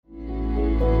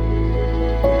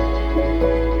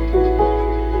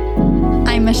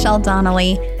Michelle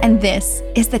Donnelly, and this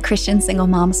is the Christian Single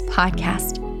Moms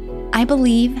Podcast. I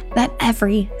believe that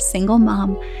every single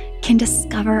mom can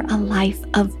discover a life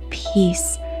of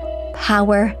peace,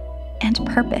 power, and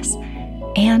purpose,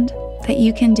 and that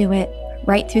you can do it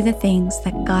right through the things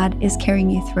that God is carrying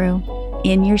you through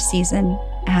in your season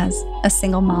as a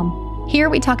single mom. Here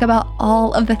we talk about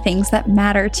all of the things that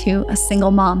matter to a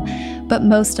single mom, but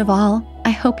most of all,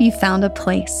 I hope you found a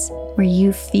place where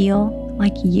you feel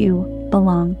like you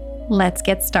belong. Let's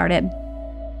get started.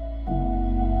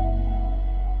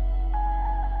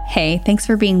 Hey, thanks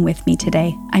for being with me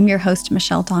today. I'm your host,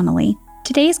 Michelle Donnelly.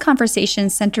 Today's conversation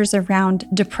centers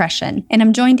around depression, and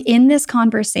I'm joined in this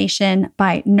conversation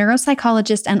by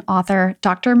neuropsychologist and author,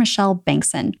 Dr. Michelle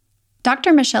Bengtson.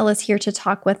 Dr. Michelle is here to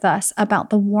talk with us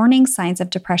about the warning signs of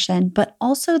depression, but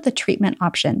also the treatment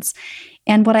options.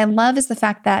 And what I love is the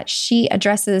fact that she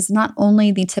addresses not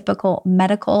only the typical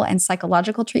medical and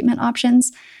psychological treatment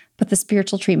options, but the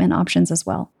spiritual treatment options as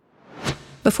well.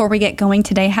 Before we get going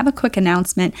today, I have a quick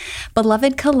announcement.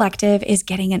 Beloved Collective is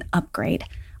getting an upgrade.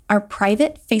 Our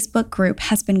private Facebook group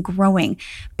has been growing,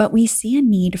 but we see a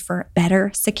need for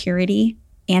better security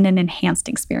and an enhanced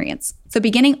experience. So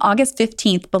beginning August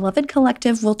 15th, Beloved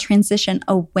Collective will transition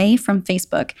away from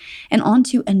Facebook and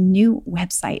onto a new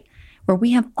website where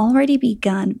we have already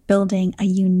begun building a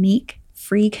unique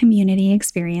free community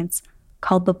experience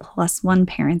called the Plus One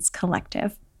Parents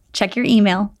Collective. Check your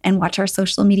email and watch our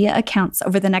social media accounts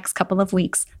over the next couple of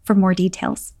weeks for more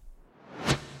details.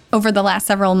 Over the last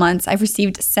several months, I've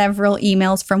received several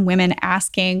emails from women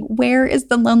asking, where is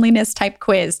the loneliness type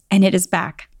quiz? And it is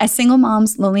back. As single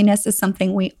moms, loneliness is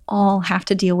something we all have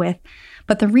to deal with,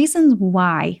 but the reasons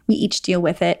why we each deal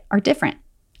with it are different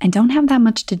and don't have that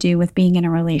much to do with being in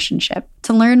a relationship.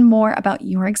 To learn more about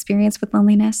your experience with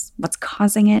loneliness, what's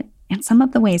causing it, and some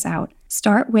of the ways out,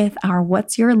 start with our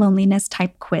What's Your Loneliness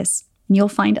Type quiz. And you'll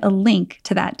find a link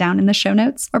to that down in the show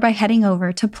notes or by heading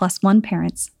over to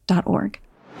plusoneparents.org.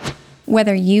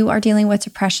 Whether you are dealing with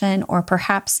depression or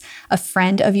perhaps a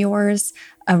friend of yours,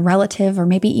 a relative, or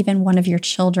maybe even one of your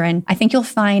children, I think you'll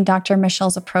find Dr.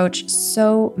 Michelle's approach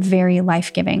so very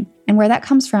life-giving. And where that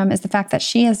comes from is the fact that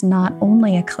she is not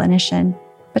only a clinician,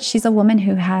 but she's a woman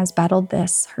who has battled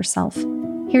this herself.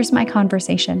 Here's my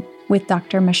conversation with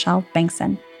Dr. Michelle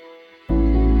Bengtson.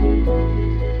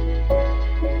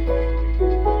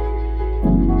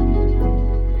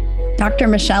 Dr.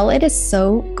 Michelle, it is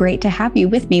so great to have you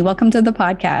with me. Welcome to the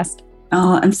podcast.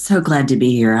 Oh, I'm so glad to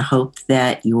be here. I hope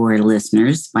that your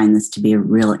listeners find this to be a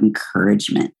real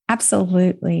encouragement.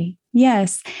 Absolutely.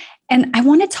 Yes. And I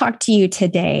want to talk to you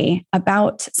today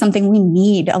about something we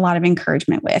need a lot of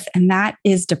encouragement with, and that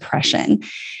is depression.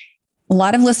 A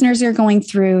lot of listeners are going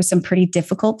through some pretty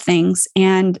difficult things,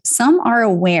 and some are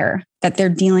aware that they're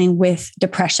dealing with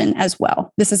depression as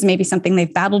well. This is maybe something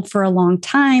they've battled for a long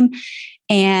time,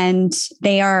 and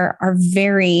they are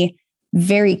very,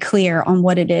 very clear on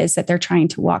what it is that they're trying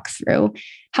to walk through.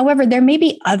 However, there may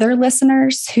be other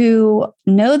listeners who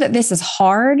know that this is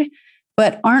hard,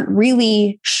 but aren't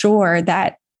really sure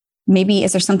that maybe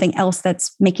is there something else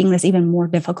that's making this even more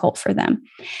difficult for them.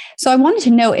 So I wanted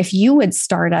to know if you would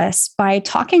start us by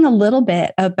talking a little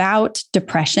bit about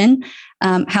depression,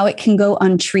 how it can go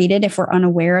untreated if we're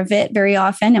unaware of it very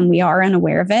often, and we are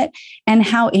unaware of it, and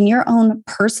how in your own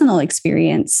personal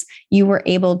experience, you were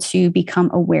able to become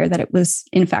aware that it was,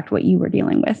 in fact, what you were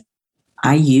dealing with.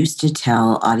 I used to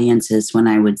tell audiences when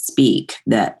I would speak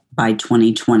that by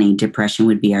 2020, depression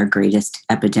would be our greatest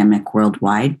epidemic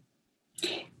worldwide,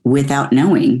 without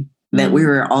knowing that we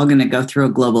were all going to go through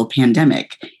a global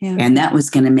pandemic. Yeah. And that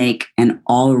was going to make an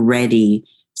already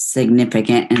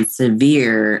significant and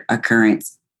severe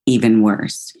occurrence even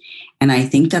worse. And I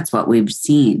think that's what we've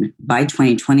seen. By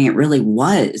 2020, it really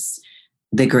was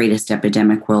the greatest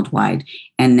epidemic worldwide.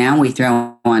 And now we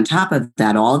throw on top of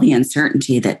that all the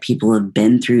uncertainty that people have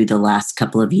been through the last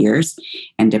couple of years.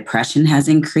 And depression has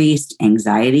increased,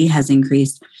 anxiety has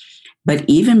increased. But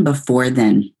even before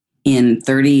then, in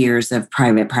 30 years of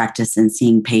private practice and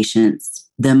seeing patients,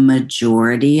 the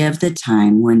majority of the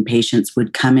time when patients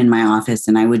would come in my office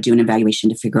and I would do an evaluation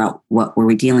to figure out what were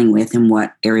we dealing with and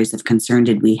what areas of concern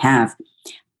did we have,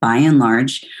 by and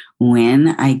large,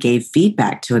 when I gave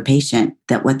feedback to a patient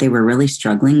that what they were really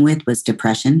struggling with was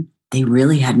depression, they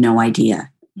really had no idea.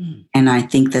 And I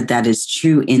think that that is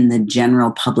true in the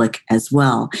general public as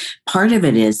well. Part of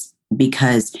it is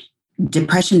because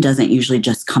depression doesn't usually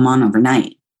just come on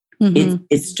overnight.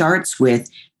 It starts with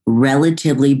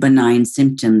relatively benign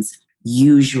symptoms,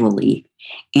 usually.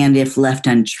 And if left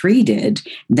untreated,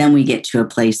 then we get to a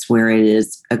place where it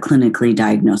is a clinically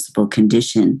diagnosable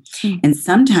condition. And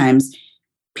sometimes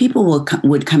people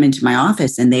would come into my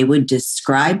office and they would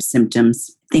describe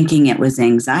symptoms thinking it was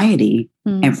anxiety.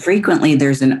 And frequently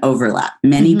there's an overlap.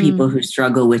 Many people who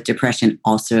struggle with depression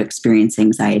also experience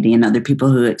anxiety, and other people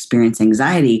who experience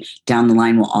anxiety down the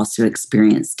line will also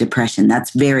experience depression.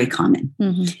 That's very common.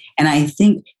 And I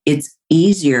think it's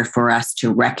easier for us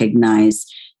to recognize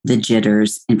the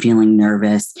jitters and feeling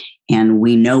nervous, and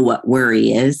we know what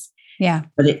worry is. Yeah.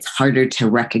 But it's harder to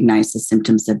recognize the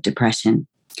symptoms of depression.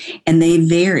 And they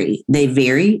vary. They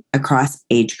vary across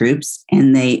age groups,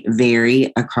 and they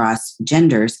vary across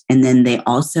genders. And then they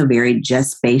also vary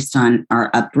just based on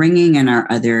our upbringing and our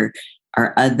other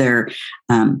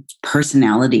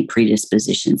personality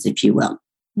predispositions, if you will.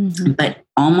 But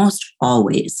almost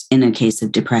always in a case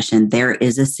of depression, there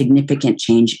is a significant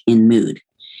change in mood.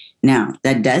 Now,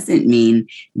 that doesn't mean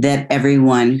that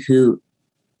everyone who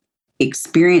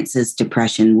experiences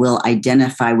depression will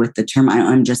identify with the term,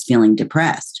 I'm just feeling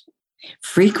depressed.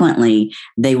 Frequently,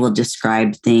 they will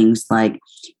describe things like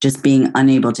just being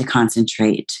unable to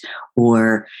concentrate,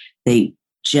 or they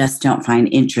just don't find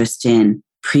interest in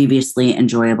previously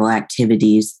enjoyable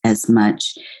activities as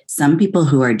much. Some people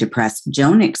who are depressed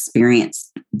don't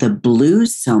experience the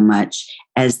blues so much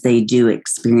as they do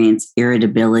experience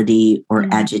irritability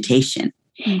or agitation.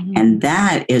 And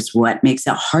that is what makes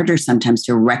it harder sometimes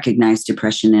to recognize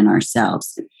depression in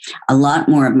ourselves. A lot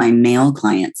more of my male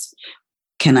clients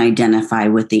can identify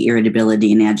with the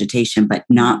irritability and agitation, but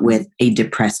not with a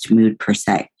depressed mood per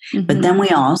se. But then we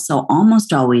also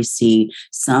almost always see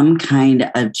some kind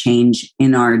of change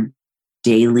in our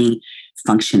daily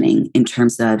functioning in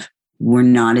terms of we're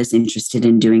not as interested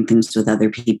in doing things with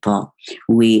other people.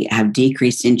 We have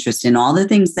decreased interest in all the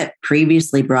things that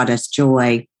previously brought us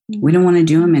joy. We don't want to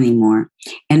do them anymore.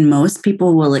 And most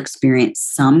people will experience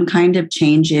some kind of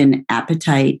change in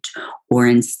appetite or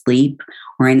in sleep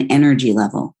or in energy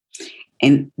level.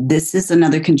 And this is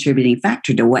another contributing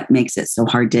factor to what makes it so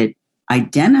hard to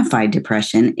identify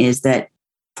depression, is that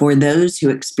for those who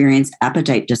experience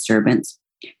appetite disturbance,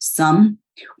 some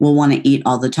will want to eat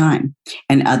all the time,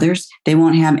 and others, they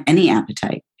won't have any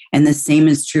appetite. And the same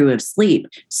is true of sleep.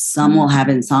 Some will have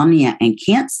insomnia and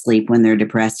can't sleep when they're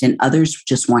depressed, and others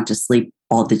just want to sleep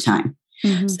all the time.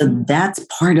 So that's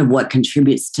part of what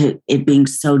contributes to it being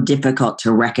so difficult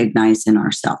to recognize in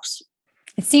ourselves.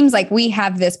 It seems like we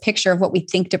have this picture of what we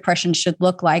think depression should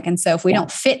look like. And so if we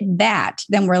don't fit that,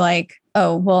 then we're like,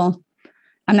 oh, well,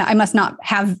 I must not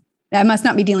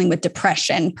be dealing with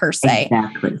depression per se.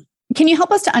 Exactly. Can you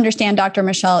help us to understand, Dr.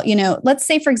 Michelle, let's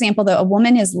say, for example, that a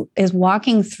woman is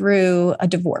walking through a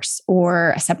divorce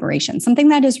or a separation, something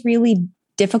that is really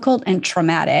difficult and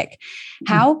traumatic.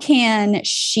 How can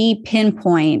she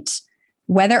pinpoint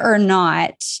whether or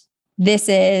not this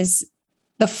is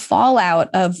the fallout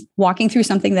of walking through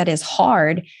something that is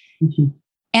hard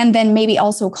and then maybe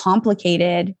also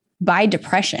complicated by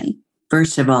depression?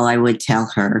 First of all, I would tell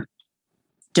her,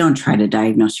 don't try to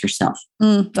diagnose yourself.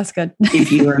 That's good.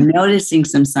 If you are noticing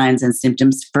some signs and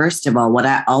symptoms, first of all, what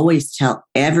I always tell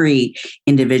every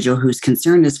individual who's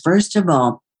concerned is, first of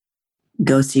all,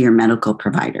 go see your medical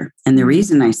provider. And the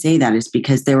reason I say that is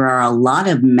because there are a lot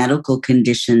of medical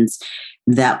conditions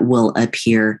that will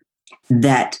appear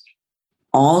that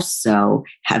also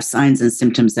have signs and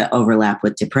symptoms that overlap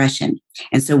with depression.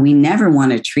 And so we never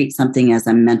want to treat something as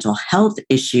a mental health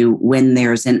issue when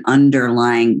there's an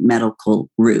underlying medical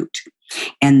root,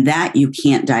 and that you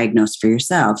can't diagnose for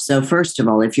yourself. So first of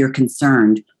all, if you're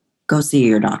concerned, go see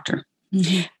your doctor.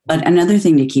 But another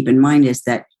thing to keep in mind is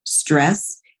that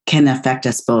stress can affect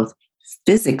us both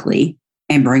physically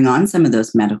and bring on some of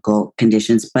those medical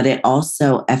conditions, but it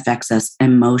also affects us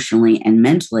emotionally and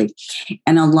mentally.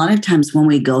 And a lot of times when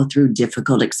we go through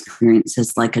difficult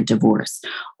experiences like a divorce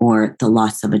or the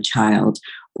loss of a child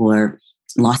or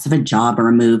loss of a job or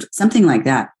a move, something like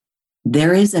that,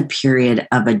 there is a period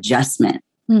of adjustment.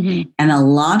 And a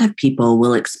lot of people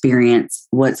will experience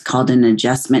what's called an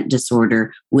adjustment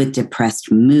disorder with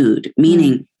depressed mood,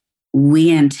 meaning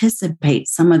we anticipate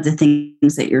some of the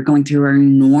things that you're going through are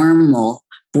normal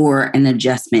for an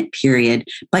adjustment period,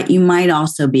 but you might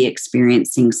also be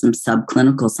experiencing some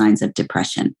subclinical signs of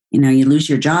depression. You lose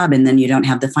your job and then you don't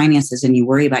have the finances and you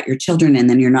worry about your children and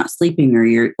then you're not sleeping,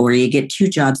 or you get two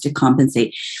jobs to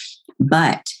compensate.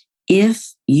 But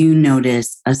if you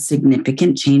notice a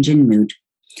significant change in mood,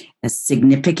 a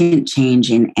significant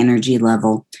change in energy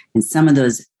level, and some of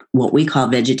those what we call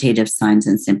vegetative signs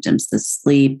and symptoms, the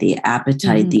sleep, the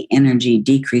appetite, the energy,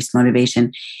 decreased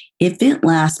motivation, if it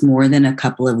lasts more than a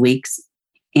couple of weeks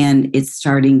and it's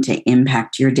starting to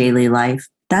impact your daily life,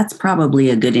 that's probably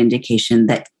a good indication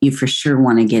that you for sure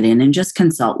want to get in and just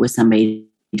consult with somebody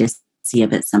to see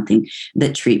if it's something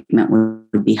that treatment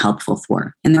would be helpful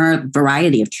for. And there are a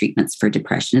variety of treatments for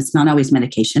depression. It's not always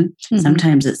medication.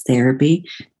 Sometimes it's therapy.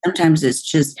 Sometimes it's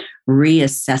just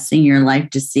reassessing your life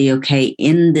to see, okay,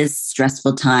 in this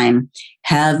stressful time,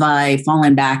 have I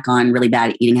fallen back on really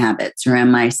bad eating habits, or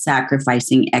am I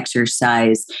sacrificing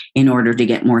exercise in order to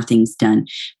get more things done?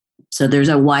 So there's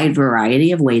a wide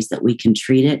variety of ways that we can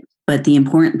treat it. But the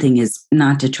important thing is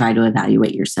not to try to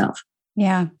evaluate yourself.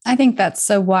 Yeah, I think that's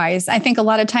so wise. I think a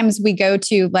lot of times we go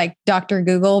to like Dr.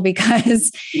 Google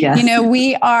because,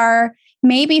 we are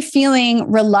maybe feeling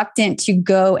reluctant to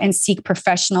go and seek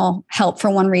professional help for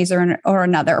one reason or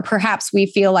another. Or perhaps we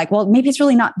feel like, well, maybe it's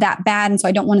really not that bad. And so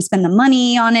I don't want to spend the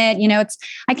money on it.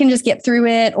 I can just get through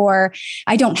it, or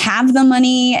I don't have the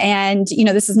money and,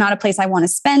 this is not a place I want to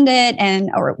spend it,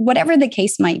 or whatever the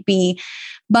case might be.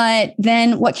 But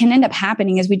then what can end up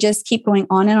happening is we just keep going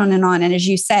on and on and on. And as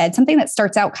you said, something that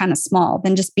starts out kind of small,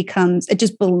 then it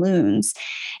just balloons.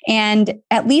 And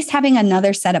at least having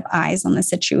another set of eyes on the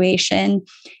situation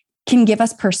can give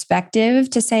us perspective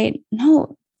to say,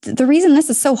 no, the reason this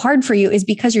is so hard for you is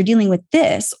because you're dealing with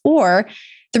this, or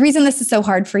the reason this is so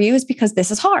hard for you is because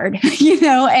this is hard,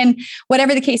 and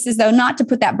whatever the case is, though, not to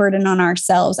put that burden on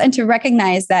ourselves and to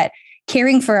recognize that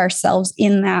caring for ourselves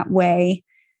in that way,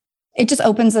 it just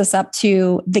opens us up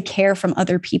to the care from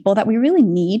other people that we really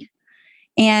need.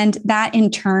 And that in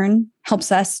turn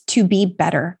helps us to be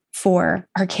better for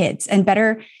our kids and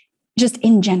better just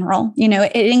in general.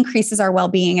 It increases our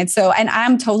well-being. And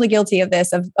I'm totally guilty of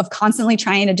this, of constantly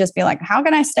trying to just be like, how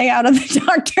can I stay out of the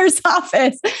doctor's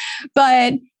office?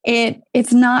 But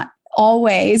it's not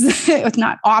always, it's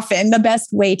not often the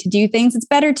best way to do things. It's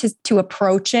better to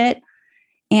approach it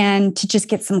and to just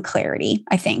get some clarity,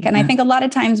 I think. And I think a lot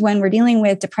of times when we're dealing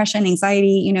with depression,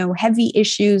 anxiety, heavy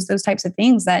issues, those types of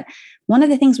things, that one of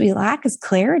the things we lack is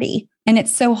clarity. And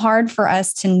it's so hard for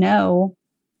us to know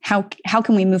how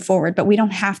can we move forward, but we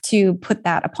don't have to put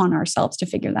that upon ourselves to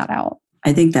figure that out.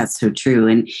 I think that's so true.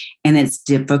 And it's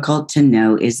difficult to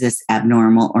know, is this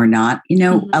abnormal or not?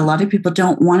 A lot of people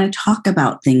don't want to talk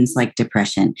about things like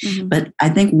depression. But I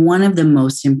think one of the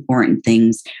most important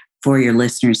things for your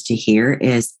listeners to hear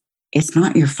is it's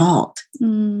not your fault.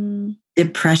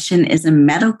 Depression is a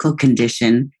medical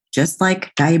condition, just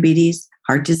like diabetes,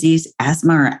 heart disease,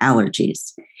 asthma, or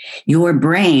allergies. Your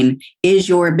brain is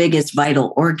your biggest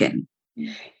vital organ.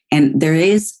 And there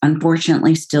is,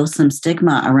 unfortunately, still some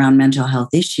stigma around mental health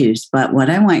issues. But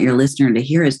what I want your listener to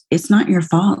hear is it's not your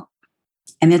fault.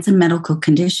 And it's a medical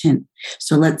condition.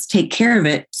 So let's take care of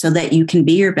it so that you can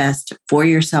be your best for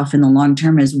yourself in the long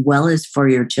term, as well as for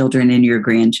your children and your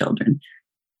grandchildren.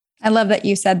 I love that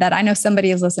you said that. I know somebody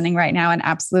is listening right now and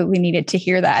absolutely needed to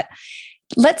hear that.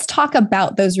 Let's talk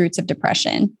about those roots of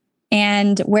depression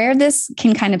and where this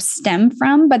can kind of stem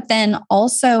from, but then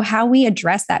also how we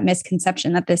address that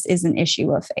misconception that this is an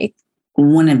issue of faith.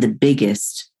 One of the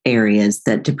biggest areas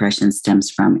that depression stems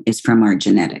from is from our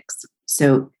genetics.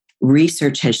 So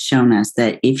research has shown us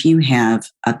that if you have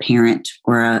a parent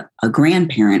or a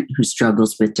grandparent who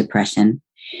struggles with depression,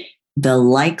 the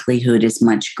likelihood is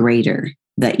much greater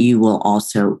that you will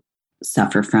also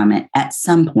suffer from it at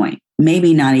some point.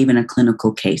 Maybe not even a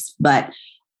clinical case, but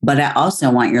I also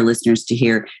want your listeners to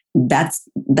hear that's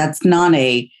not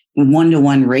a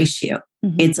 1-to-1 ratio.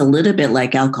 It's a little bit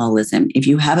like alcoholism. If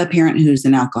you have a parent who's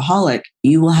an alcoholic,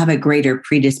 you will have a greater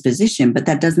predisposition, but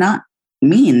that does not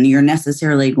mean you're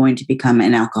necessarily going to become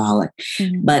an alcoholic.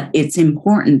 But it's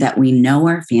important that we know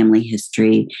our family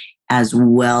history as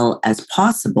well as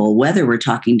possible, whether we're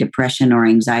talking depression or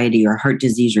anxiety or heart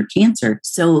disease or cancer.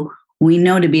 So we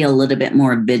know to be a little bit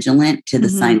more vigilant to the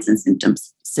signs and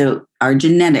symptoms. So our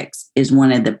genetics is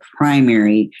one of the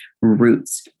primary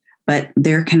roots, but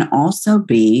there can also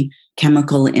be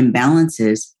chemical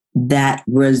imbalances that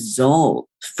result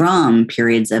from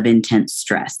periods of intense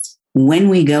stress. When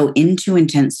we go into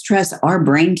intense stress, our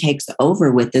brain takes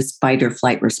over with this fight or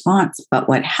flight response. But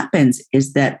what happens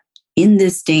is that in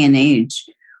this day and age,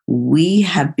 we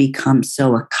have become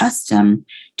so accustomed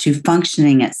to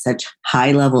functioning at such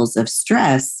high levels of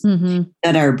stress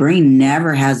that our brain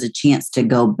never has a chance to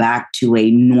go back to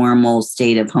a normal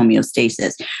state of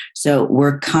homeostasis. So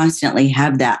we're constantly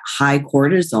have that high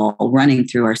cortisol running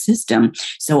through our system.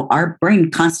 So our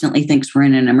brain constantly thinks we're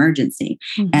in an emergency,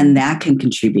 and that can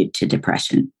contribute to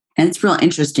depression. And it's real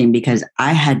interesting because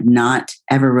I had not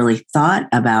ever really thought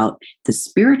about the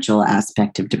spiritual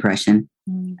aspect of depression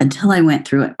until I went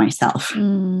through it myself.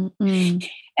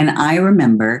 And I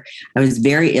remember I was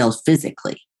very ill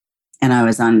physically, and I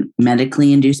was on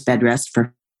medically induced bed rest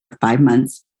for 5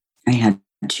 months. I had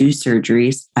 2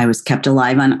 surgeries. I was kept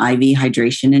alive on IV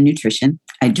hydration and nutrition.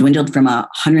 I dwindled from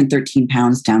 113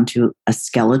 pounds down to a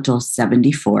skeletal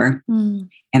 74.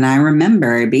 And I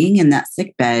remember being in that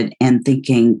sick bed and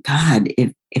thinking, God,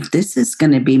 if this is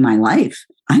going to be my life,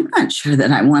 I'm not sure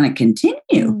that I want to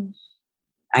continue.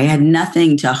 I had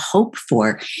nothing to hope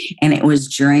for. And it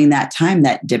was during that time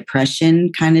that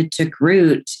depression kind of took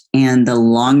root. And the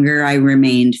longer I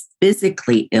remained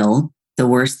physically ill, the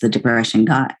worse the depression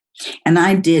got. And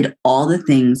I did all the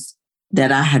things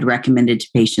that I had recommended to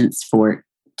patients for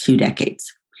 2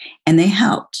 decades. And they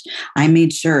helped. I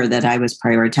made sure that I was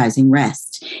prioritizing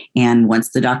rest. And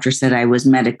once the doctor said I was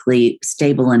medically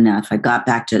stable enough, I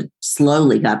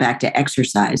slowly got back to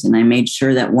exercise. And I made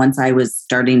sure that once I was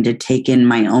starting to take in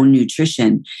my own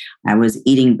nutrition, I was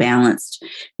eating balanced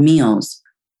meals.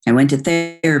 I went to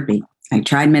therapy. I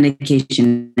tried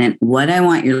medication. And what I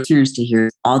want your listeners to hear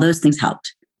is all those things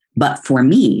helped. But for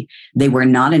me, they were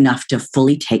not enough to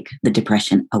fully take the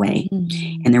depression away.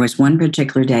 And there was one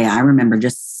particular day I remember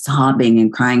just sobbing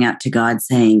and crying out to God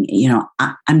saying,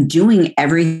 I'm doing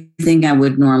everything I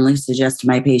would normally suggest to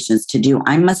my patients to do.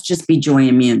 I must just be joy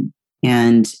immune.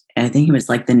 And I think it was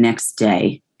like the next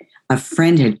day, a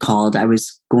friend had called. I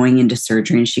was going into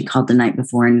surgery and she called the night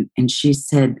before and she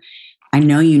said, I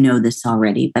know you know this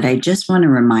already, but I just want to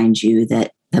remind you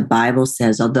that the Bible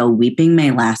says, although weeping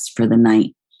may last for the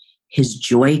night, his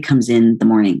joy comes in the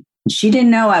morning. She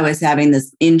didn't know I was having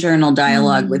this internal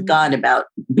dialogue with God about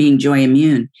being joy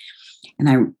immune.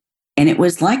 And it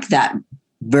was like that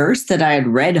verse that I had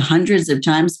read hundreds of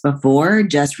times before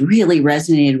just really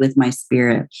resonated with my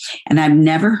spirit. And I've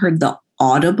never heard the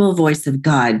audible voice of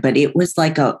God, but it was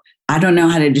like I don't know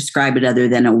how to describe it other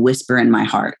than a whisper in my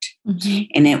heart.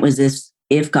 And it was as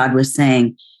if God was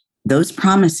saying, those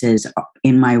promises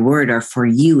in my word are for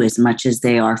you as much as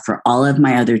they are for all of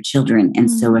my other children.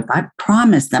 And so if I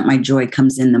promise that my joy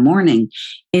comes in the morning,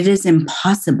 it is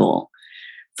impossible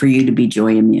for you to be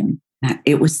joy immune.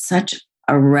 It was such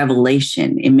a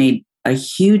revelation. It made a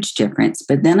huge difference.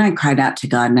 But then I cried out to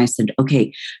God and I said,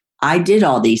 okay, I did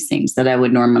all these things that I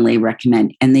would normally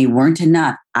recommend, and they weren't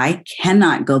enough. I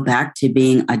cannot go back to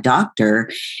being a doctor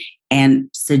and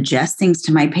suggest things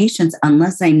to my patients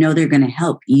unless I know they're going to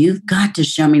help. You've got to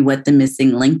show me what the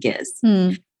missing link is.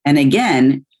 And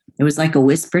again, it was like a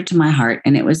whisper to my heart.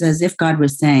 And it was as if God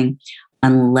was saying,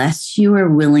 unless you are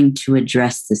willing to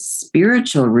address the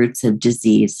spiritual roots of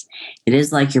disease, it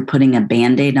is like you're putting a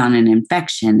Band-Aid on an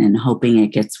infection and hoping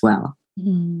it gets well.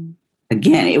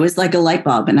 Again, it was like a light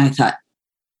bulb. And I thought,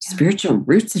 spiritual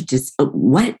roots of disease,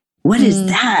 what is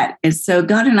that? And so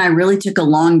God and I really took a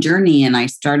long journey, and I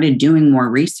started doing more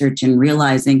research and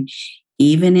realizing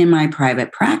even in my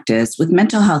private practice with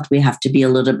mental health, we have to be a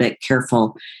little bit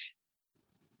careful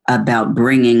about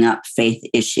bringing up faith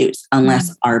issues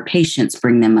unless our patients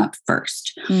bring them up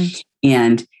first.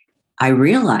 And I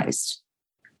realized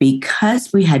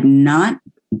because we had not,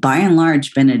 by and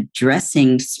large, been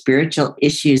addressing spiritual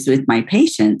issues with my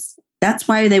patients, that's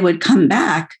why they would come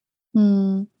back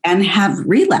and have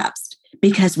relapsed,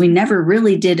 because we never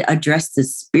really did address the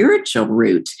spiritual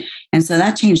root. And so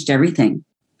that changed everything.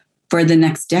 For the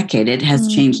next decade, it has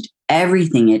changed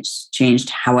everything. It's changed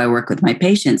how I work with my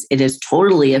patients. It has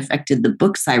totally affected the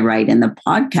books I write and the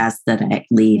podcasts that I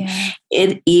lead.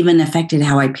 It even affected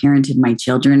how I parented my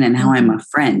children and how I'm a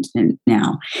friend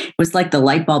now. It was like the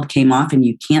light bulb came off and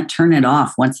you can't turn it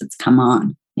off once it's come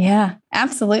on. Yeah,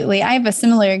 absolutely. I have a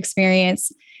similar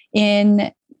experience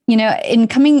in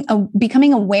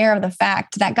becoming aware of the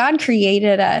fact that God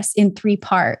created us in 3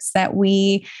 parts, that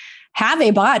we have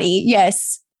a body,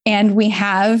 yes, and we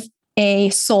have a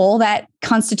soul that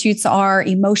constitutes our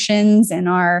emotions and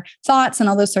our thoughts and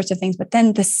all those sorts of things. But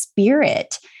then the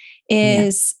spirit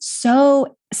is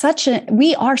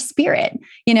we are spirit,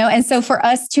 and so for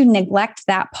us to neglect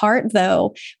that part,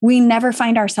 though, we never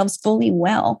find ourselves fully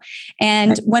well.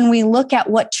 And when we look at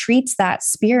what treats that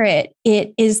spirit,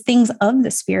 it is things of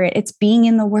the spirit. It's being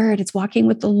in the word. It's walking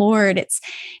with the Lord.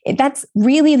 That's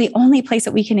really the only place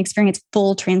that we can experience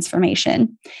full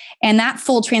transformation. And that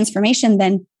full transformation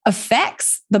then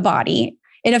affects the body.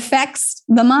 It affects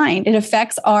the mind. It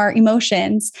affects our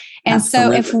emotions. And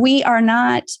Absolutely. So if we are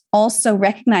not also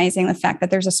recognizing the fact that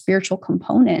there's a spiritual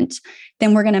component,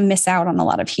 then we're going to miss out on a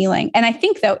lot of healing. And I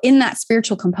think, though, in that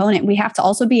spiritual component, we have to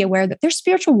also be aware that there's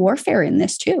spiritual warfare in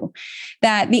this too,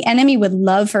 that the enemy would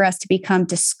love for us to become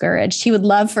discouraged. He would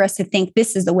love for us to think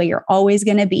this is the way you're always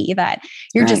going to be, that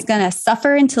you're just going to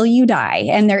suffer until you die.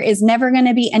 And there is never going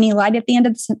to be any light at the end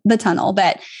of the tunnel,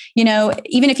 that,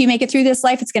 even if you make it through this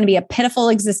life, it's going to be a pitiful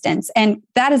existence. And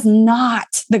that is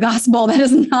not the gospel. That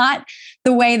is not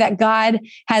the way that God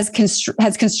has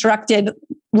constructed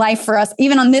life for us,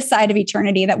 even on this side of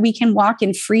eternity, that we can walk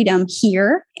in freedom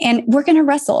here, and we're going to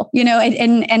wrestle,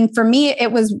 and for me,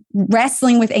 it was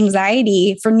wrestling with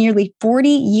anxiety for nearly 40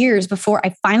 years before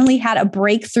I finally had a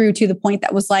breakthrough to the point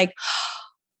that was like,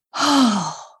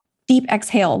 oh, deep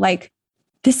exhale. Like,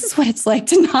 this is what it's like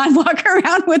to not walk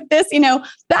around with this,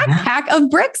 backpack of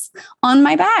bricks on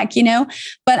my back,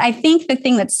 But I think the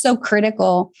thing that's so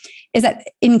critical is that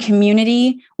in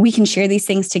community, we can share these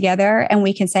things together and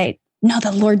we can say, no,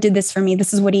 the Lord did this for me.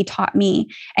 This is what he taught me.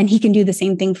 And he can do the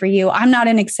same thing for you. I'm not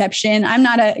an exception. I'm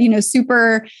not a,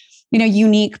 super,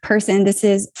 unique person. This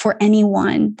is for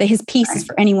anyone. That his peace is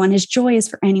for anyone. His joy is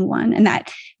for anyone. And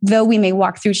that though we may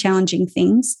walk through challenging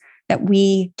things, that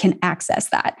we can access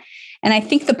that. And I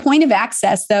think the point of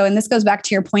access, though, and this goes back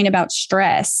to your point about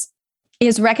stress,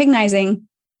 is recognizing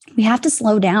we have to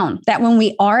slow down. That when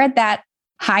we are at that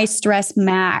high stress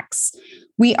max,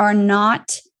 we are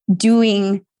not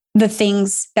doing the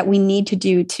things that we need to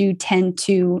do to tend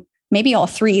to maybe all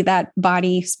three, that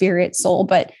body, spirit, soul,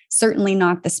 but certainly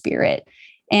not the spirit.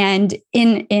 And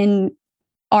in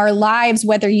our lives,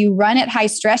 whether you run at high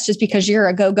stress just because you're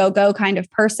a go, go, go kind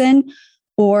of person,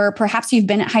 or perhaps you've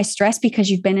been at high stress because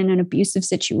you've been in an abusive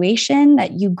situation,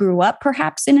 that you grew up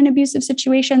perhaps in an abusive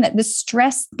situation, that the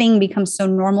stress thing becomes so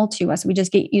normal to us. We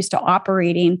just get used to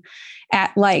operating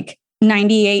at like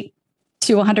 98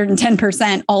 to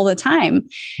 110% all the time.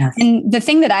 Yes. And the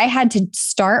thing that I had to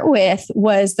start with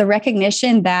was the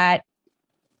recognition that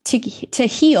to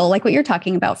heal, like what you're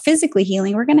talking about, physically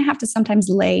healing, we're going to have to sometimes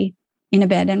lay in a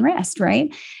bed and rest,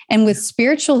 right? And with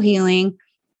spiritual healing,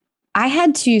 I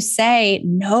had to say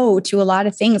no to a lot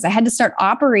of things. I had to start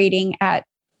operating at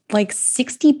like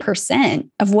 60%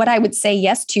 of what I would say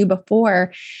yes to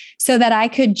before, so that I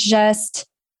could just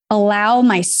allow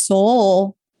my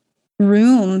soul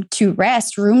room to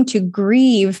rest, room to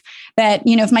grieve, that,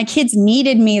 if my kids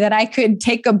needed me, that I could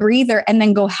take a breather and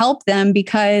then go help them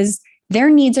because their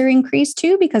needs are increased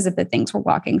too because of the things we're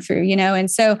walking through,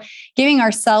 And so giving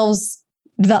ourselves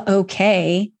the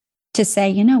okay to say,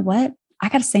 you know what? I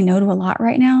got to say no to a lot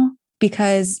right now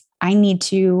because I need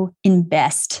to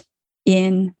invest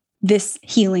in this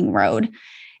healing road.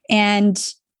 And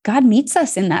God meets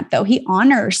us in that, though. He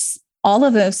honors all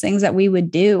of those things that we would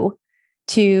do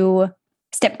to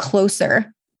step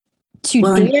closer to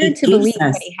dare to believe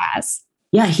what he has.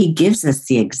 Yeah, he gives us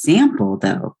the example,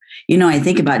 though. I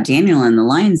think about Daniel in the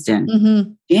lion's den.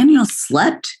 Mm-hmm. Daniel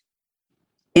slept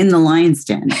in the lion's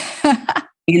den.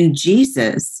 And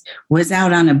Jesus was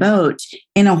out on a boat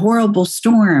in a horrible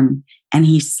storm and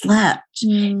he slept.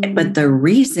 But the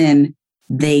reason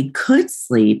they could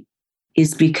sleep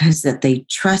is because that they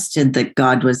trusted that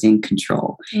God was in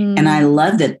control. And I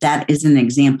love that is an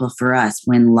example for us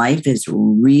when life is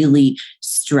really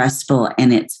stressful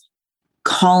and it's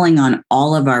calling on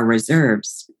all of our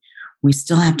reserves. We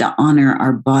still have to honor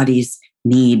our body's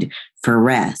need for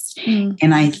rest.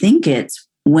 And I think it's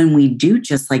when we do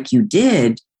just like you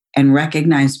did and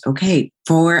recognize, okay,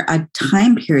 for a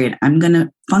time period, I'm going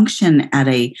to function at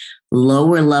a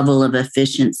lower level of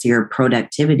efficiency or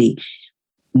productivity.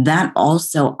 That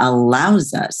also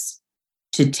allows us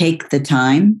to take the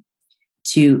time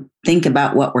to think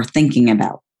about what we're thinking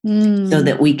about so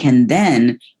that we can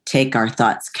then take our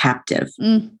thoughts captive.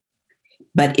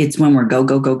 But it's when we're go,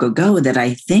 go, go, go, go that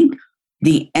I think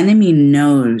the enemy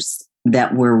knows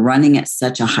that we're running at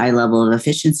such a high level of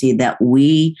efficiency that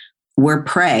we're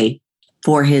prey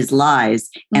for his lies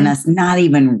and us not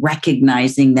even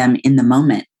recognizing them in the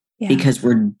moment. Yeah. Because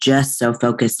we're just so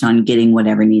focused on getting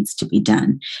whatever needs to be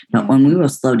done. But when we will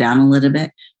slow down a little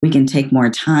bit, we can take more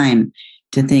time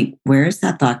to think, where is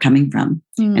that thought coming from?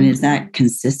 And is that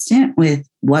consistent with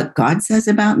what God says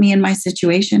about me and my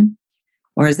situation?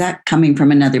 Or is that coming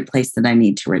from another place that I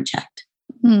need to reject?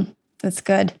 That's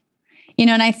good.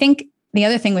 And I think the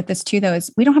other thing with this too, though,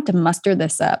 is we don't have to muster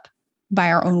this up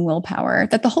by our own willpower,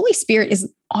 that the Holy Spirit is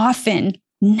often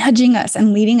nudging us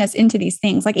and leading us into these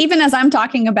things. Like even as I'm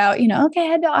talking about, okay,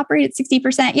 I had to operate at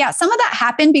 60%. Yeah, some of that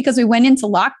happened because we went into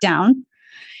lockdown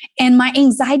and my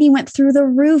anxiety went through the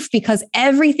roof because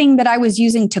everything that I was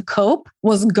using to cope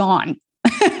was gone.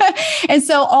 And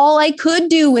so all I could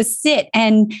do was sit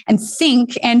and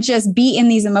think and just be in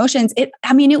these emotions. It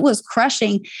was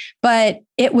crushing, but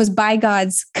it was by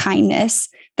God's kindness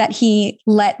that he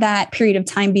let that period of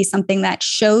time be something that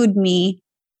showed me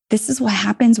this is what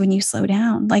happens when you slow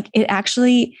down. Like it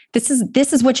actually, this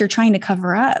is what you're trying to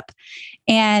cover up.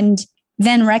 And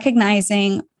then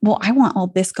recognizing, well, I want all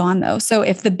this gone though. So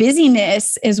if the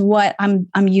busyness is what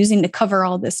I'm using to cover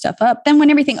all this stuff up, then when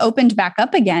everything opened back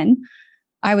up again,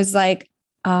 I was like,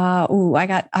 I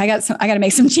got to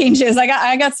make some changes. I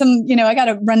got some, I got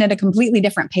to run at a completely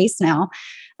different pace now.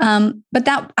 But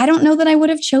that, I don't know that I would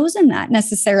have chosen that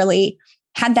necessarily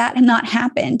had that not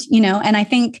happened, and I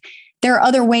think there are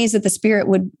other ways that the Spirit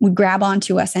would grab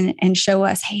onto us and show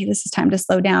us, hey, this is time to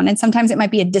slow down. And sometimes it might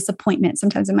be a disappointment.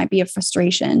 Sometimes it might be a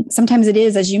frustration. Sometimes it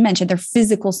is, as you mentioned, they're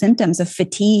physical symptoms of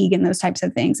fatigue and those types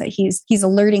of things that he's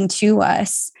alerting to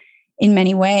us in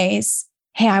many ways.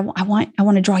 Hey, I want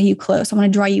to draw you close. I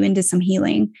want to draw you into some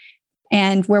healing.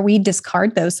 And where we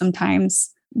discard those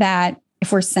sometimes, that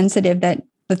if we're sensitive, that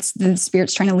the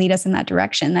Spirit's trying to lead us in that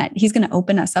direction, that he's going to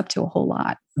open us up to a whole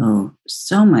lot. Oh,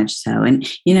 so much so. And,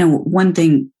 one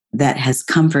thing that has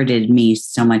comforted me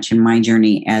so much in my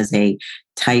journey as a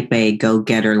type A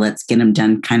go-getter, let's get them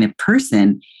done kind of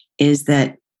person, is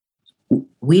that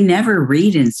we never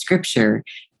read in Scripture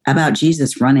about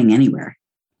Jesus running anywhere.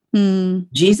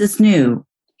 Jesus knew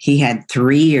he had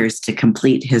 3 years to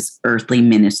complete his earthly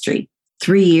ministry.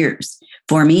 3 years.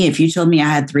 For me, if you told me I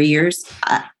had 3 years,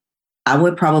 I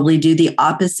would probably do the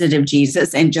opposite of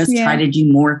Jesus and just try to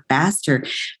do more faster.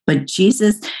 But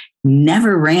Jesus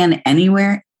never ran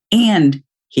anywhere, and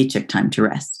he took time to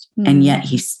rest. And yet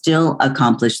he still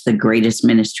accomplished the greatest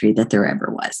ministry that there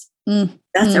ever was.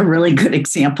 That's a really good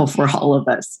example for all of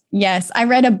us. Yes. I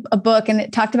read a book, and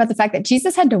it talked about the fact that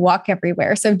Jesus had to walk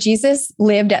everywhere. So Jesus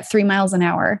lived at 3 miles an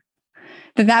hour.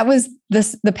 That was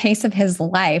the pace of his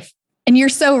life. And you're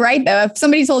so right, though. If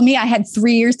somebody told me I had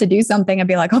 3 years to do something, I'd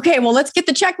be like, okay, well, let's get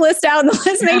the checklist out and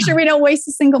let's make sure we don't waste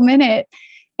a single minute.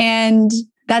 And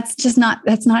that's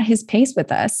not his pace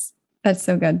with us. That's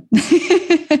so good.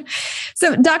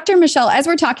 So Dr. Michelle, as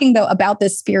we're talking though about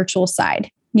this spiritual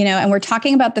side, and we're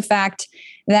talking about the fact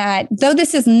that though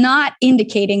this is not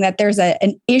indicating that there's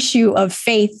an issue of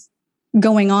faith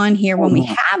going on here when we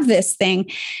have this thing,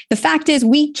 the fact is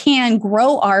we can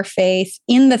grow our faith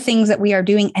in the things that we are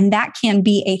doing. And that can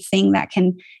be a thing that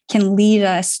can lead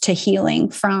us to healing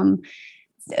from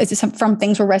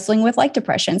things we're wrestling with, like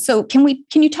depression. So can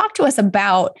you talk to us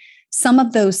about some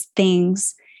of those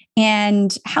things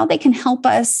and how they can help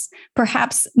us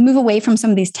perhaps move away from some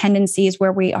of these tendencies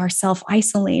where we are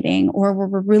self-isolating, or where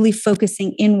we're really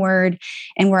focusing inward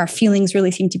and where our feelings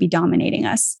really seem to be dominating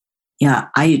us? Yeah,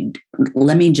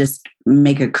 let me just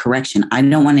make a correction. I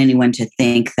don't want anyone to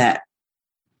think that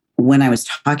when I was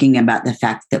talking about the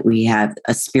fact that we have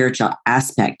a spiritual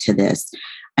aspect to this,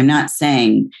 I'm not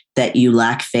saying that you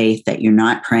lack faith, that you're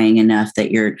not praying enough,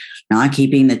 that you're not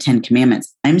keeping the 10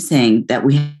 Commandments. I'm saying that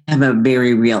we have a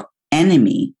very real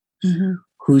enemy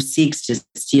who seeks to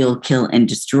steal, kill, and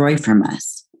destroy from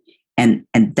us. And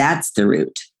that's the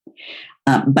root.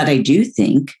 But I do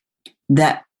think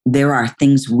that there are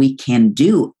things we can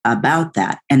do about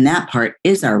that. And that part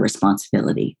is our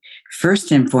responsibility.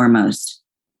 First and foremost,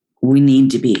 we need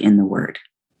to be in the Word.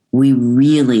 We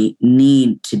really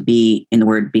need to be in the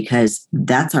Word, because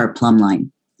that's our plumb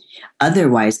line.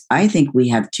 Otherwise, I think we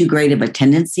have too great of a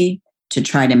tendency to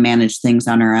try to manage things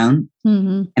on our own.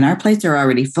 And our plates are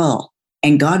already full.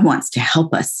 And God wants to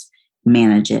help us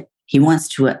manage it. He wants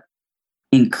to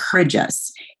encourage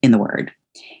us in the Word.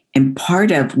 And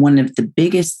part of one of the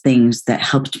biggest things that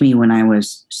helped me when I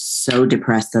was so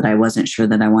depressed that I wasn't sure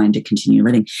that I wanted to continue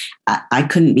living, I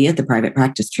couldn't be at the private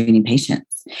practice treating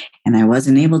patients. And I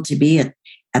wasn't able to be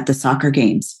at the soccer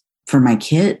games for my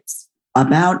kids.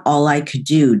 About all I could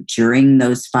do during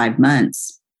those 5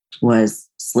 months was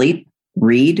sleep,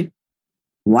 read,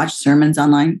 watch sermons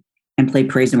online, and play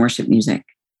praise and worship music.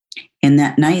 And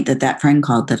that night that friend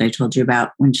called that I told you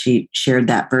about, when she shared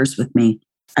that verse with me,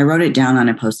 I wrote it down on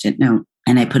a Post-it note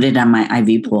and I put it on my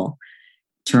IV pool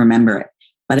to remember it.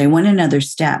 But I went another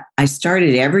step. I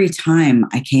started every time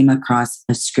I came across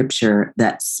a scripture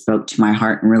that spoke to my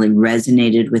heart and really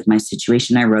resonated with my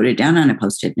situation, I wrote it down on a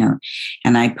Post-it note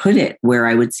and I put it where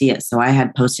I would see it. So I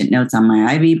had Post-it notes on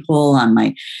my IV pool, on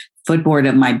my footboard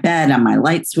of my bed, on my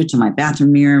light switch, on my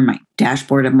bathroom mirror, my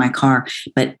dashboard of my car.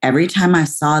 But every time I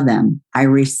saw them, I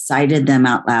recited them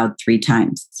out loud 3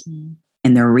 times.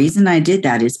 And the reason I did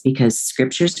that is because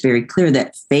scripture is very clear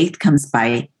that faith comes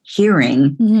by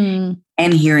hearing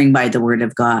and hearing by the word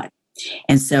of God.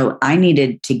 And so I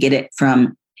needed to get it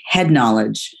from head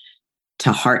knowledge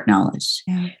to heart knowledge.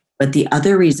 Yeah. But the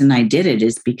other reason I did it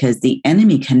is because the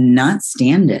enemy cannot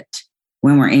stand it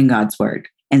when we're in God's word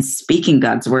and speaking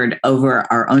God's word over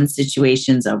our own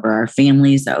situations, over our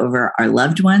families, over our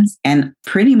loved ones. And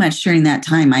pretty much during that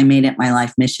time, I made it my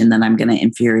life mission that I'm going to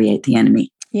infuriate the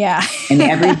enemy. Yeah. And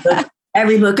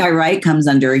every book I write comes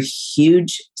under a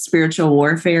huge spiritual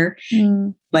warfare,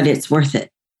 but it's worth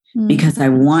it because I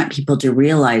want people to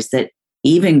realize that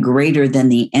even greater than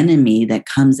the enemy that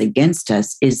comes against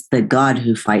us is the God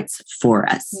who fights for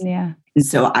us. Yeah. And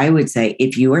so I would say,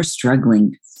 if you are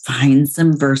struggling, find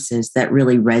some verses that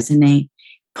really resonate,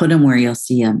 put them where you'll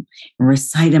see them, and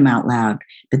recite them out loud.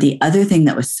 But the other thing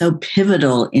that was so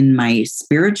pivotal in my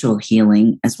spiritual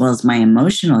healing, as well as my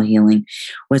emotional healing,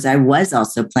 was I was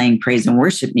also playing praise and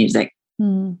worship music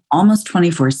almost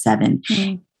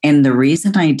 24/7. And the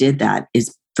reason I did that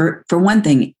is, for one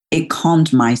thing, it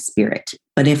calmed my spirit.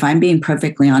 But if I'm being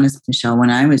perfectly honest, Michelle, when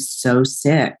I was so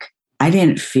sick, I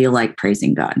didn't feel like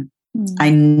praising God. I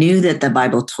knew that the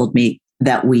Bible told me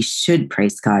that we should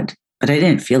praise God, but I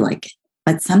didn't feel like it.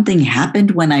 But something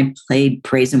happened when I played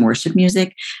praise and worship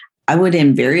music. I would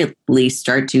invariably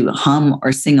start to hum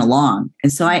or sing along.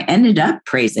 And so I ended up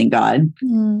praising God.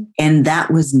 And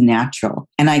that was natural.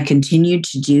 And I continued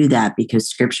to do that because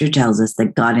scripture tells us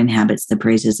that God inhabits the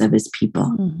praises of his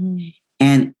people.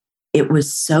 And it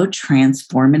was so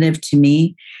transformative to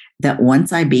me that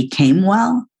once I became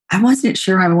well, I wasn't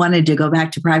sure I wanted to go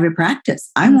back to private practice.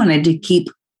 I wanted to keep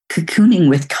cocooning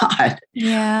with God.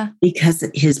 Yeah. Because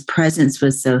his presence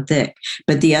was so thick.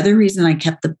 But the other reason I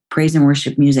kept the praise and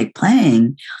worship music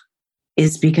playing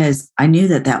is because I knew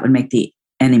that that would make the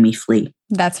enemy flee.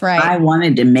 That's right. I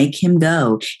wanted to make him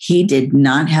go. He did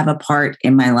not have a part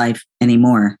in my life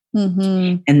anymore.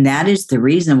 And that is the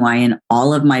reason why in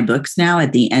all of my books now,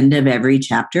 at the end of every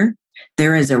chapter,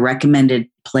 there is a recommended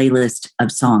playlist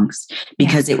of songs,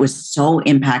 because it was so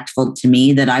impactful to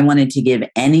me that I wanted to give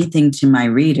anything to my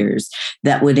readers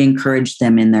that would encourage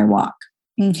them in their walk.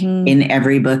 In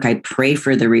every book, I pray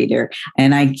for the reader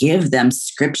and I give them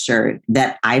scripture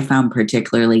that I found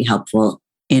particularly helpful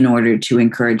in order to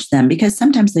encourage them, because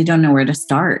sometimes they don't know where to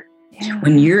start.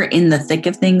 When you're in the thick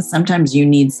of things, sometimes you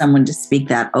need someone to speak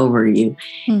that over you.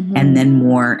 And then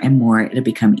more and more, it'll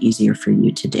become easier for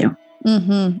you to do.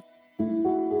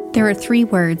 There are 3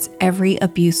 words every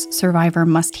abuse survivor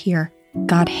must hear.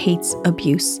 God hates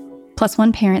abuse. Plus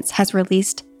One Parents has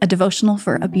released a devotional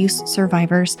for abuse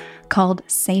survivors called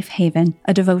Safe Haven,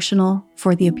 a devotional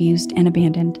for the abused and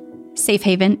abandoned. Safe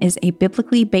Haven is a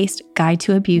biblically based guide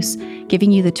to abuse,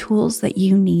 giving you the tools that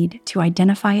you need to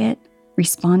identify it,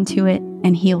 respond to it,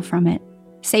 and heal from it.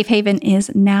 Safe Haven is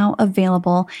now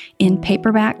available in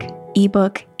paperback,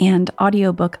 ebook, and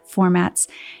audiobook formats,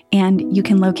 and you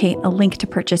can locate a link to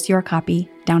purchase your copy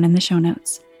down in the show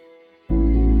notes.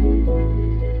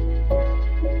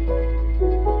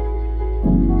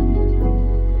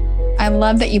 I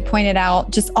love that you pointed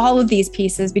out just all of these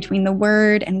pieces between the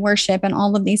word and worship and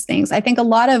all of these things. I think a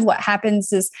lot of what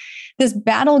happens is this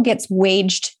battle gets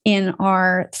waged in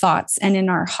our thoughts and in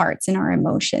our hearts and our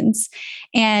emotions.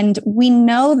 And we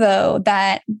know, though,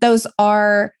 that those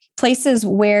are places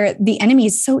where the enemy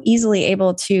is so easily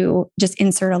able to just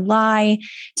insert a lie,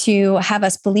 to have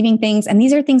us believing things. And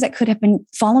these are things that could have been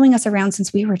following us around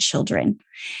since we were children.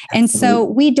 And so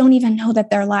we don't even know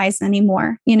that they're lies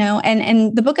anymore, you know,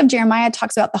 and the book of Jeremiah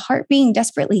talks about the heart being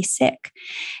desperately sick.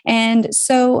 And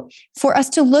so for us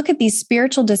to look at these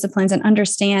spiritual disciplines and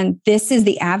understand this is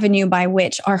the avenue by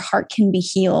which our heart can be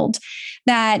healed,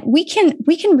 that we can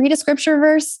read a scripture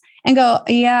verse and go,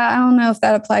 yeah, I don't know if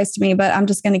that applies to me, but I'm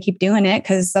just going to keep doing it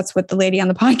because that's what the lady on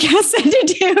the podcast said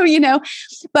to do, you know.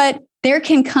 But there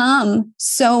can come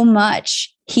so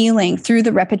much healing through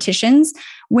the repetitions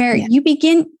where you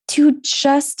begin to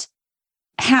just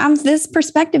have this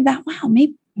perspective that, wow,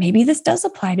 maybe this does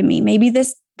apply to me. Maybe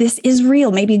this is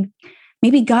real. Maybe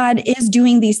God is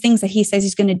doing these things that he says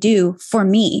he's going to do for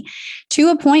me, to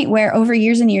a point where over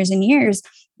years and years and years,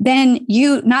 then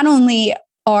you not only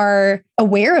are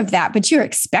aware of that, but you're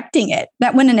expecting it.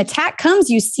 That when an attack comes,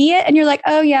 you see it and you're like,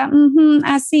 oh yeah,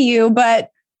 I see you, but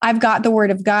I've got the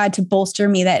word of God to bolster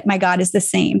me that my God is the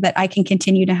same, that I can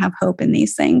continue to have hope in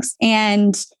these things.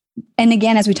 And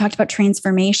again, as we talked about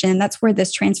transformation, that's where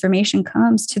this transformation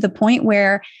comes, to the point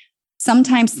where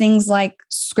sometimes things like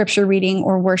scripture reading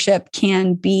or worship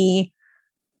can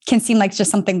seem like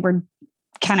just something we're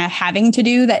kind of having to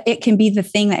do, that it can be the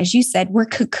thing that, as you said, we're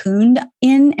cocooned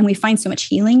in and we find so much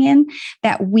healing in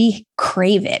that we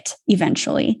crave it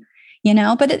eventually, you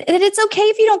know, but it's okay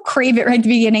if you don't crave it right at the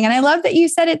beginning. And I love that you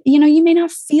said it, you know, you may not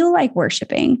feel like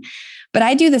worshiping, but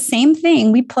I do the same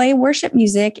thing. We play worship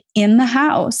music in the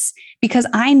house because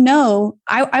I know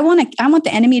I want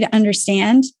the enemy to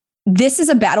understand this is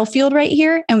a battlefield right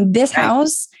here. And this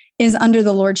house is under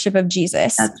the lordship of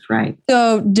Jesus. That's right.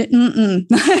 So,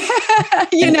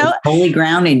 you know, holy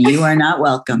ground and you are not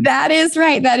welcome. That is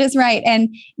right.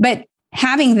 But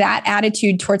having that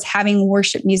attitude towards having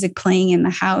worship music playing in the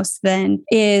house then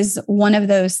is one of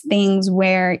those things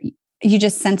where you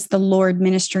just sense the Lord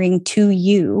ministering to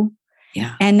you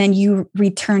Yeah. And then you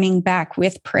returning back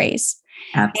with praise.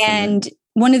 Absolutely. And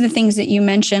one of the things that you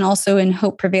mentioned also in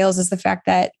Hope Prevails is the fact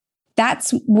that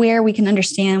that's where we can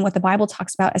understand what the Bible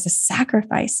talks about as a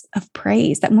sacrifice of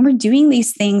praise. That when we're doing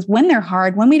these things, when they're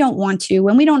hard, when we don't want to,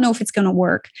 when we don't know if it's going to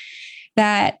work,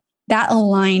 that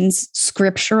aligns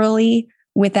scripturally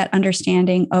with that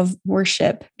understanding of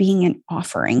worship being an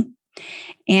offering.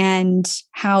 And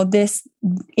how this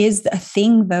is a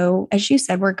thing, though, as you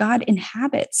said, where God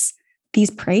inhabits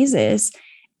these praises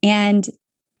and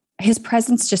his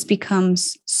presence just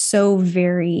becomes so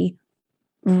very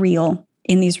real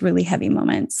in these really heavy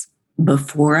moments.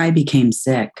 Before I became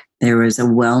sick, there was a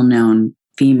well-known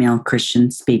female Christian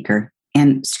speaker,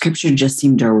 and scripture just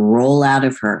seemed to roll out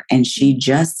of her. And she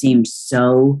just seemed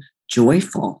so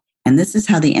joyful. And this is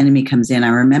how the enemy comes in. I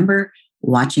remember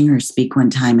watching her speak one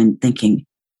time and thinking,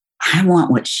 I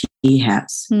want what she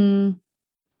has.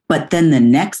 But then the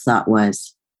next thought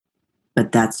was,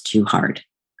 but that's too hard.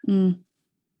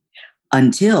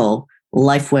 Until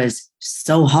life was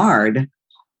so hard,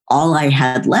 all I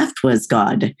had left was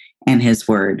God and his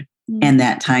word and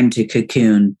that time to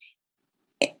cocoon.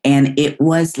 And it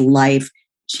was life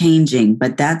changing,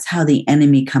 but that's how the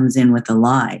enemy comes in with a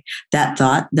lie. That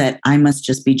thought that I must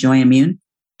just be joy immune,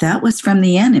 that was from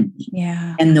the enemy.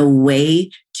 Yeah. And the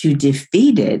way to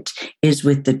defeat it is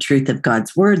with the truth of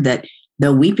God's word, that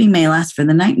the weeping may last for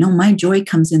the night. No, my joy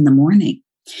comes in the morning.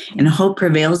 And Hope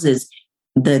Prevails is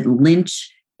the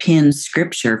linchpin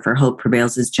scripture for Hope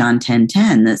Prevails is John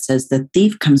 10:10 that says the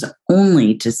thief comes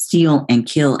only to steal and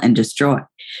kill and destroy.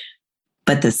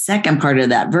 But the second part of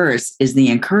that verse is the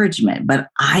encouragement. But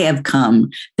I have come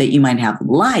that you might have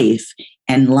life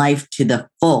and life to the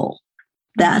full.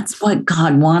 That's what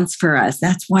God wants for us.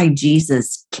 That's why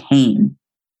Jesus came.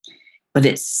 But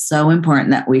it's so important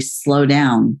that we slow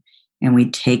down and we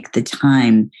take the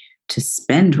time to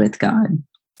spend with God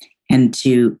and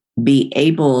to be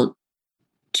able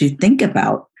to think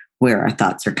about where our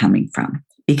thoughts are coming from.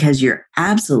 Because you're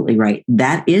absolutely right.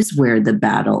 That is where the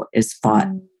battle is fought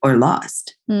or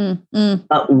lost.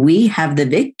 But we have the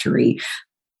victory,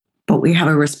 but we have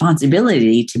a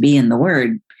responsibility to be in the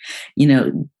word. You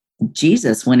know,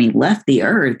 Jesus, when he left the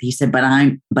earth, he said, but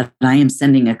I am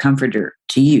sending a comforter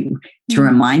to you to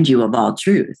remind you of all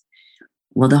truth.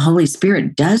 Well, the Holy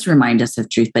Spirit does remind us of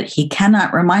truth, but he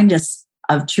cannot remind us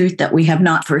of truth that we have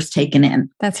not first taken in.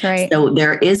 That's right. So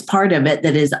there is part of it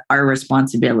that is our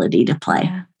responsibility to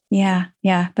play. Yeah.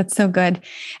 That's so good.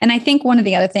 And I think one of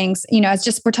the other things, as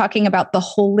just we're talking about the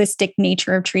holistic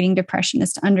nature of treating depression,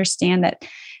 is to understand that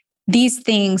these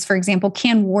things, for example,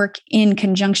 can work in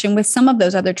conjunction with some of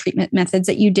those other treatment methods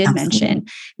that you did mention.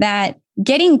 That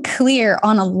getting clear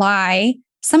on a lie,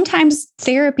 sometimes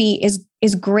therapy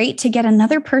is great to get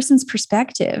another person's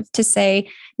perspective to say,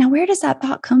 now, where does that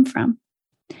thought come from?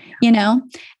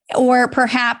 Or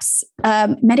perhaps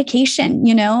medication.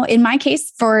 In my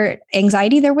case for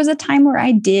anxiety, there was a time where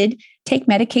I did take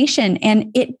medication,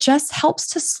 and it just helps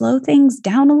to slow things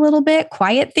down a little bit,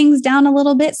 quiet things down a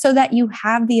little bit, so that you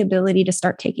have the ability to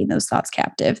start taking those thoughts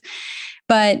captive.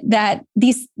 But that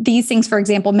these things, for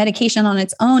example, medication on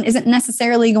its own isn't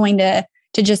necessarily going to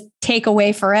just take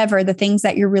away forever the things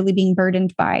that you're really being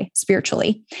burdened by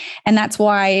spiritually. And that's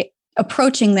why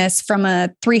approaching this from a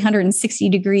 360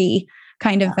 degree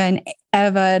kind of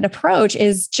an approach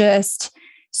is just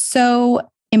so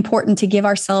important, to give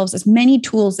ourselves as many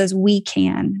tools as we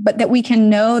can, but that we can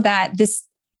know that this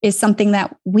is something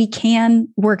that we can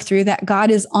work through, that God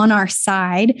is on our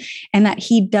side, and that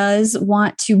he does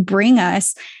want to bring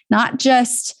us not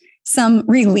just some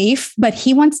relief, but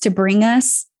he wants to bring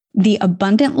us the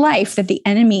abundant life that the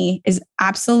enemy is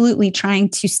absolutely trying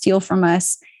to steal from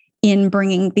us in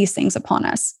bringing these things upon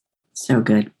us. So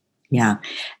good. Yeah.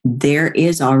 There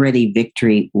is already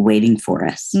victory waiting for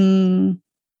us.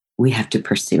 We have to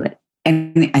pursue it.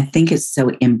 And I think it's so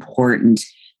important.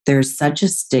 There's such a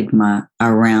stigma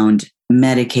around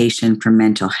medication for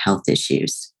mental health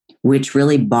issues, which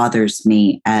really bothers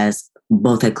me as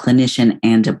both a clinician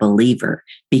and a believer.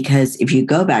 Because if you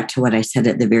go back to what I said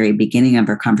at the very beginning of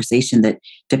our conversation, that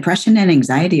depression and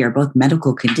anxiety are both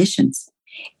medical conditions.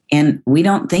 And we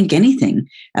don't think anything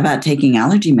about taking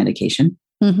allergy medication.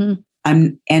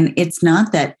 And it's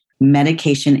not that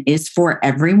medication is for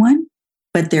everyone,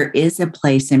 but there is a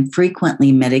place, and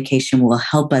frequently medication will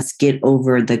help us get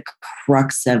over the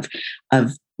crux of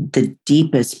the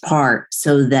deepest part,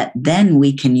 so that then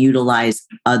we can utilize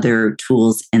other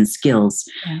tools and skills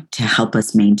to help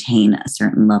us maintain a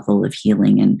certain level of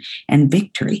healing and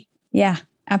victory. Yeah.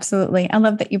 Absolutely. I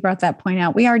love that you brought that point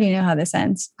out. We already know how this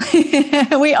ends.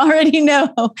 We already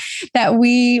know that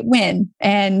we win.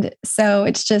 And so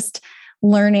it's just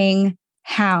learning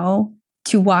how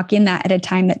to walk in that at a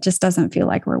time that just doesn't feel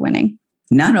like we're winning.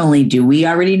 Not only do we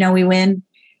already know we win,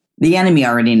 the enemy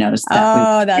already knows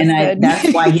that.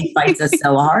 That's why he fights us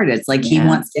so hard. It's like he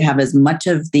wants to have as much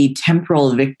of the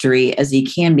temporal victory as he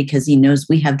can because he knows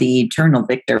we have the eternal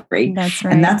victory. That's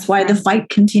right. And that's why the fight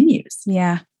continues.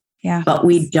 Yeah. But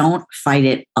we don't fight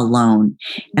it alone.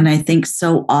 And I think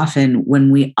so often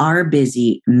when we are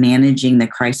busy managing the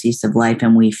crises of life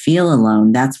and we feel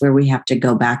alone, that's where we have to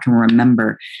go back and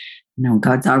remember, no,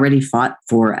 God's already fought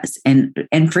for us. And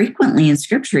frequently in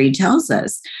scripture, he tells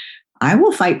us, I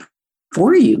will fight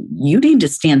for you. You need to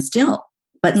stand still,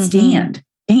 but stand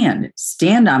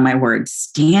on my word,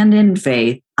 stand in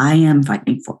faith. I am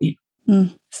fighting for you.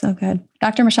 So good.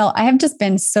 Dr. Michelle, I have just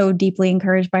been so deeply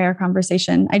encouraged by our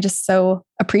conversation. I just so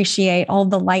appreciate all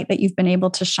the light that you've been able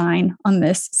to shine on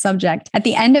this subject. At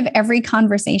the end of every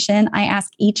conversation, I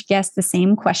ask each guest the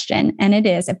same question. And it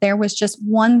is, if there was just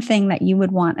one thing that you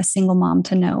would want a single mom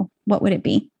to know, what would it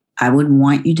be? I would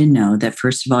want you to know that,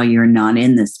 first of all, you're not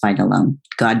in this fight alone.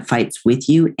 God fights with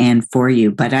you and for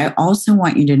you. But I also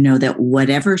want you to know that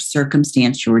whatever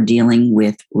circumstance you're dealing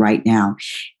with right now,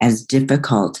 as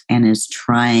difficult and as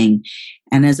trying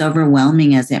and as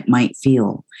overwhelming as it might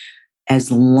feel,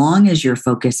 as long as your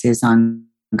focus is on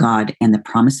God and the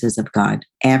promises of God,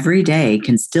 every day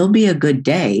can still be a good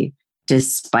day,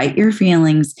 despite your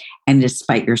feelings and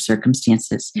despite your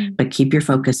circumstances. But keep your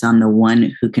focus on the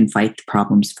one who can fight the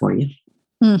problems for you.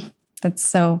 That's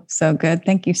so good.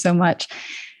 Thank you so much.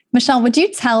 Michelle, would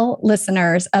you tell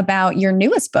listeners about your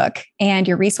newest book and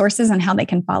your resources and how they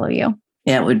can follow you?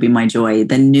 Yeah, it would be my joy.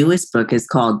 The newest book is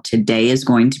called Today is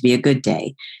Going to Be a Good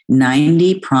Day,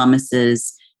 90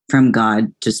 Promises from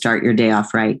God to Start Your Day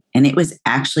Off Right. And it was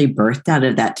actually birthed out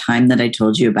of that time that I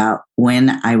told you about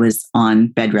when I was on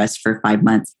bed rest for 5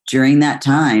 months. During that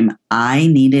time, I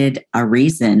needed a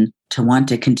reason to want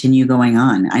to continue going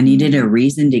on. I needed a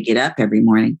reason to get up every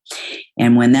morning.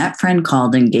 And when that friend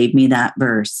called and gave me that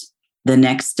verse, the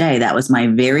next day, that was my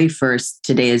very first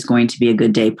Today is Going to Be a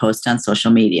Good Day post on social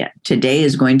media. Today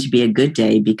is going to be a good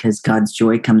day because God's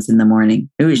joy comes in the morning.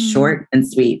 It was short and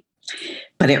sweet,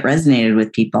 but it resonated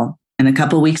with people. And a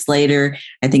couple of weeks later,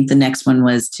 I think the next one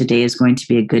was Today is Going to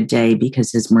Be a Good Day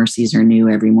because his mercies are new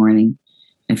every morning.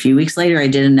 A few weeks later, I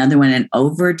did another one. And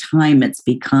over time, it's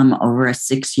become over a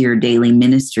 6-year daily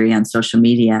ministry on social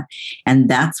media. And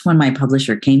that's when my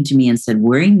publisher came to me and said,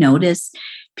 we notice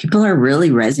people are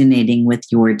really resonating with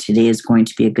your Today is Going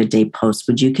to Be a Good Day post.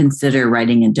 Would you consider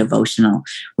writing a devotional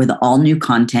with all new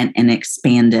content and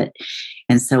expand it?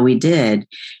 And so we did.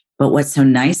 But what's so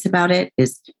nice about it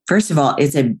is, first of all,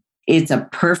 it's a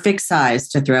perfect size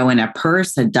to throw in a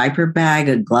purse, a diaper bag,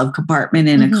 a glove compartment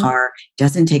in a car.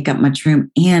 Doesn't take up much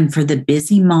room. And for the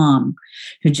busy mom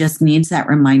who just needs that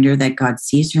reminder that God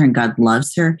sees her and God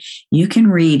loves her, you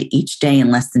can read each day in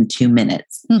less than 2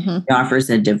 minutes. It offers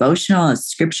a devotional, a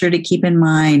scripture to keep in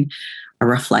mind, a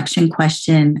reflection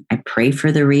question. I pray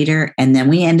for the reader. And then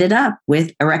we ended up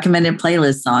with a recommended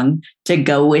playlist song to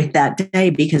go with that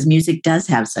day because music does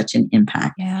have such an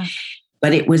impact. Yeah.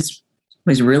 But it was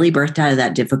really birthed out of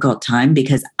that difficult time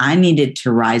because I needed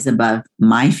to rise above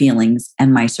my feelings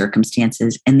and my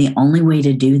circumstances. And the only way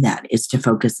to do that is to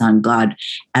focus on God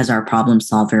as our problem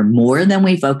solver more than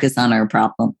we focus on our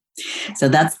problem. So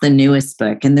that's the newest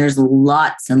book. And there's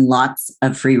lots and lots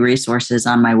of free resources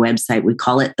on my website. We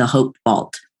call it the Hope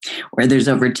Vault, where there's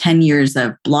over 10 years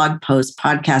of blog posts,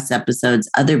 podcast episodes,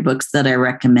 other books that I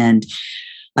recommend,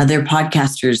 other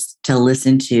podcasters to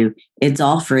listen to. It's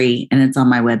all free and it's on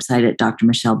my website at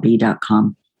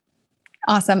drmichelleb.com.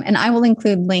 Awesome. And I will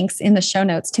include links in the show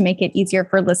notes to make it easier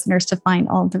for listeners to find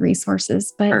all of the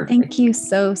resources. But Perfect. Thank you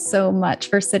so much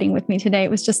for sitting with me today. It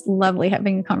was just lovely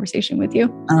having a conversation with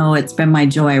you. Oh, it's been my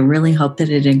joy. I really hope that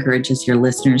it encourages your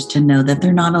listeners to know that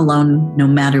they're not alone no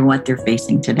matter what they're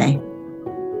facing today.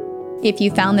 If you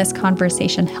found this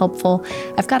conversation helpful,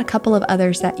 I've got a couple of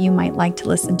others that you might like to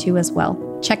listen to as well.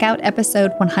 Check out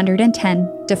episode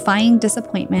 110, Defying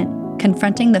Disappointment,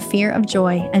 Confronting the Fear of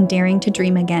Joy and Daring to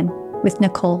Dream Again, with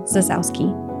Nicole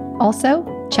Zazowski. Also,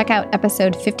 check out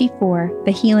episode 54,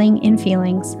 The Healing in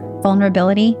Feelings,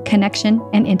 Vulnerability, Connection,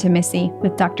 and Intimacy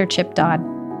with Dr. Chip Dodd.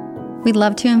 We'd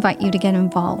love to invite you to get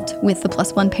involved with the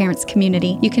Plus One Parents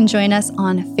community. You can join us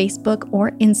on Facebook or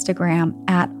Instagram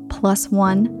at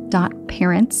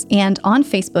 +1.parents. And on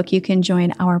Facebook, you can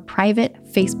join our private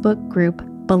Facebook group,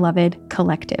 Beloved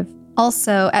Collective.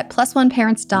 Also, at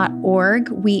plusoneparents.org,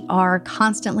 we are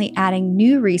constantly adding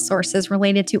new resources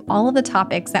related to all of the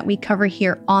topics that we cover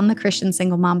here on the Christian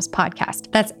Single Moms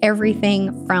podcast. That's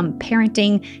everything from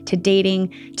parenting to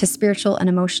dating to spiritual and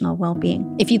emotional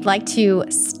well-being. If you'd like to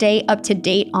stay up to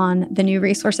date on the new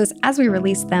resources as we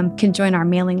release them, you can join our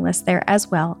mailing list there as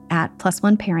well at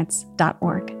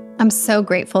plusoneparents.org. I'm so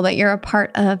grateful that you're a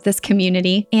part of this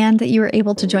community and that you were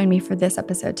able to join me for this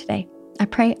episode today. I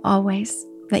pray always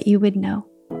that you would know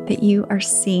that you are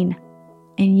seen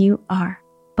and you are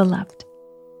beloved.